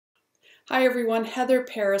Hi everyone, Heather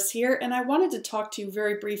Paris here, and I wanted to talk to you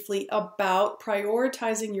very briefly about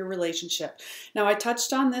prioritizing your relationship. Now, I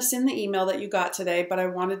touched on this in the email that you got today, but I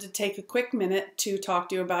wanted to take a quick minute to talk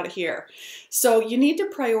to you about it here. So, you need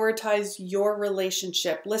to prioritize your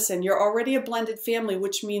relationship. Listen, you're already a blended family,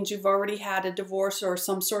 which means you've already had a divorce or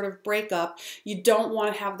some sort of breakup. You don't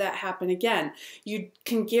want to have that happen again. You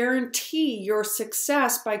can guarantee your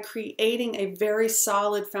success by creating a very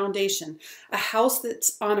solid foundation. A house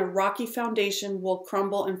that's on a rocky foundation will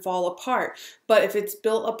crumble and fall apart. But if it's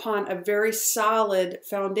built upon a very solid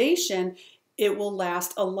foundation, it will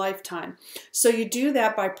last a lifetime. So you do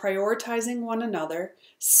that by prioritizing one another,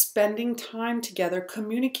 spending time together,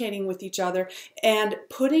 communicating with each other, and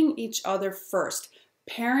putting each other first.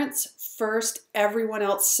 Parents first, everyone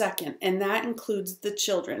else second, and that includes the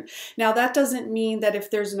children. Now, that doesn't mean that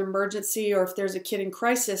if there's an emergency or if there's a kid in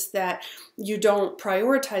crisis that you don't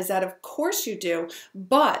prioritize that. Of course you do,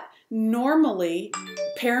 but normally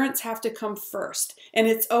parents have to come first, and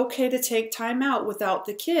it's okay to take time out without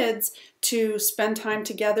the kids to spend time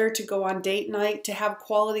together, to go on date night, to have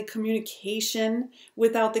quality communication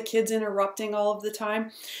without the kids interrupting all of the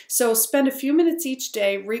time. So spend a few minutes each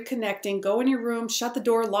day reconnecting, go in your room, shut the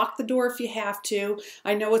door, lock the door if you have to.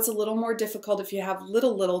 I know it's a little more difficult if you have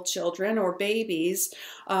little children or babies,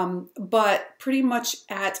 but pretty much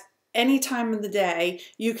at any time of the day,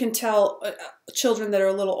 you can tell children that are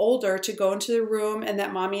a little older to go into their room and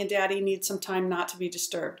that mommy and daddy need some time not to be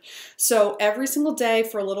disturbed. So every single day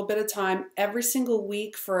for a little bit of time, every single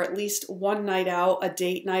week for at least one night out, a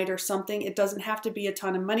date night or something. It doesn't have to be a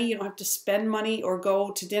ton of money. You don't have to spend money or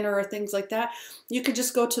go to dinner or things like that. You could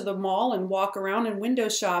just go to the mall and walk around and window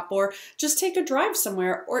shop, or just take a drive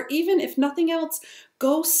somewhere, or even if nothing else,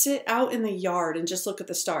 go sit out in the yard and just look at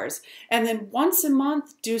the stars. And then once a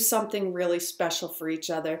month, do something really special for each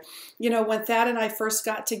other. You know, when Thad and I first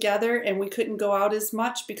got together and we couldn't go out as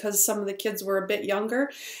much because some of the kids were a bit younger,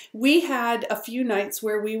 we had a few nights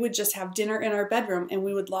where we would just have dinner in our bedroom and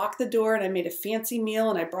we would lock the door, and I made a fancy meal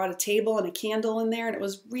and I brought a table and a candle in there, and it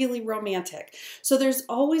was really romantic. So there's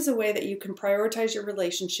always a way that you can prioritize your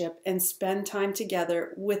relationship and spend time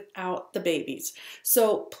together without the babies.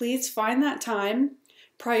 So please find that time.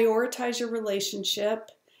 Prioritize your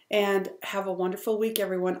relationship, and have a wonderful week,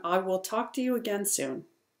 everyone. I will talk to you again soon.